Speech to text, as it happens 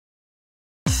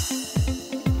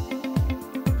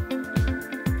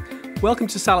Welcome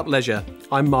to Salop Leisure.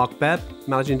 I'm Mark Bebb,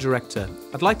 Managing Director.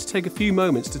 I'd like to take a few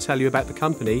moments to tell you about the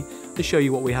company and show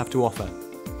you what we have to offer.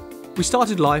 We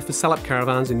started life as Salop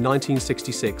Caravans in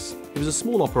 1966. It was a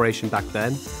small operation back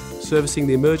then, servicing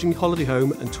the emerging holiday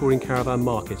home and touring caravan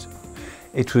market.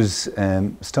 It was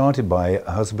started by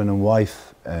a husband and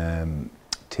wife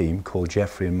team called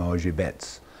Geoffrey and Marjorie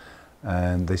Betts,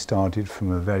 and they started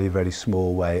from a very, very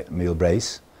small way at Meal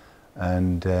Brace,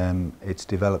 and it's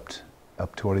developed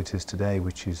up to what it is today,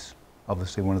 which is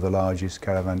obviously one of the largest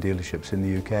caravan dealerships in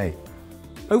the UK.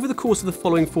 Over the course of the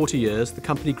following 40 years, the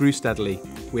company grew steadily.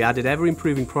 We added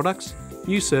ever-improving products,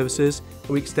 new services,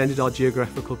 and we extended our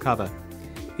geographical cover.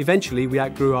 Eventually, we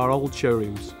outgrew our old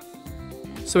showrooms.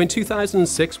 So in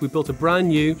 2006, we built a brand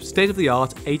new,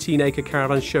 state-of-the-art 18-acre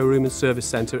caravan showroom and service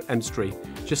centre at Emstree,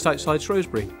 just outside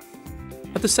Shrewsbury.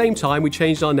 At the same time, we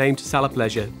changed our name to Salop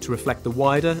Leisure to reflect the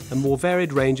wider and more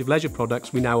varied range of leisure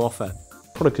products we now offer.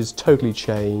 Product has totally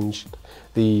changed.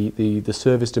 The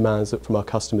service demands from our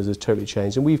customers has totally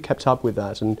changed, and we've kept up with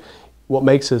that. And what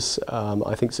makes us,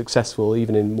 I think, successful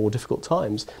even in more difficult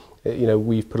times,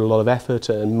 we've put a lot of effort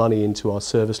and money into our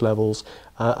service levels,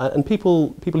 and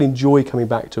people enjoy coming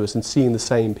back to us and seeing the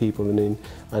same people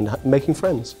and making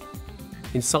friends.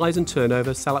 In size and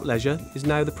turnover, Salop Leisure is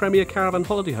now the premier caravan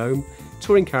holiday home,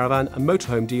 touring caravan and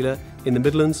motorhome dealer in the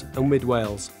Midlands and Mid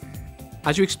Wales.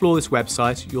 As you explore this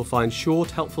website, you'll find short,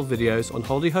 helpful videos on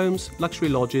holiday homes, luxury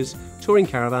lodges, touring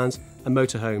caravans and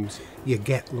motorhomes. You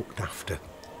get looked after,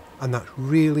 and that's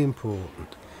really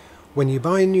important. When you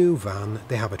buy a new van,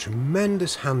 they have a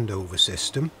tremendous handover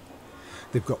system.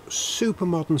 They've got super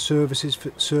modern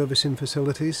servicing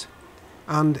facilities,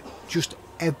 and just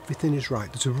everything is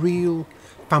right. There's a real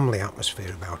family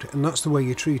atmosphere about it, and that's the way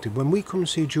you're treated. When we come and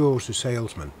see George, the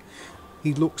salesman,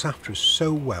 he looks after us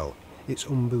so well. It's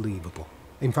unbelievable.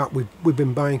 In fact, we've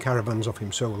been buying caravans off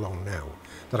him so long now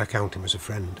that I count him as a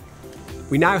friend.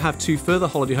 We now have two further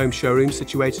holiday home showrooms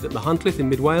situated at Machynlleth in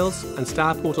Mid Wales and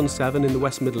Starport-on-Severn in the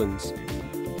West Midlands.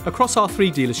 Across our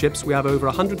three dealerships, we have over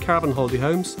 100 caravan holiday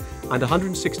homes and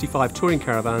 165 touring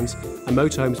caravans and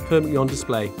motorhomes permanently on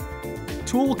display.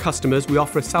 To all customers, we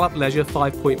offer a Salop Leisure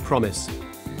 5-point promise.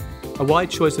 A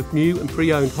wide choice of new and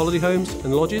pre-owned holiday homes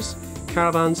and lodges,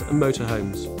 caravans and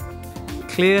motorhomes.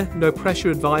 Clear, no-pressure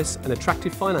advice and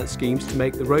attractive finance schemes to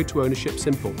make the road to ownership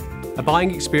simple. A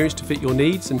buying experience to fit your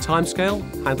needs and timescale,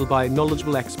 handled by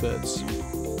knowledgeable experts.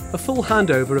 A full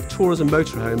handover of tours and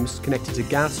motorhomes connected to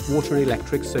gas, water and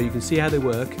electric so you can see how they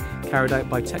work, carried out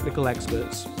by technical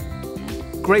experts.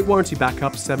 Great warranty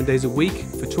backup 7 days a week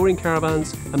for touring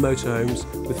caravans and motorhomes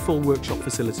with full workshop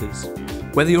facilities.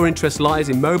 Whether your interest lies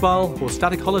in mobile or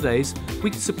static holidays, we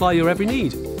can supply your every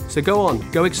need. So go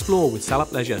on, go explore with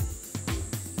Salop Leisure.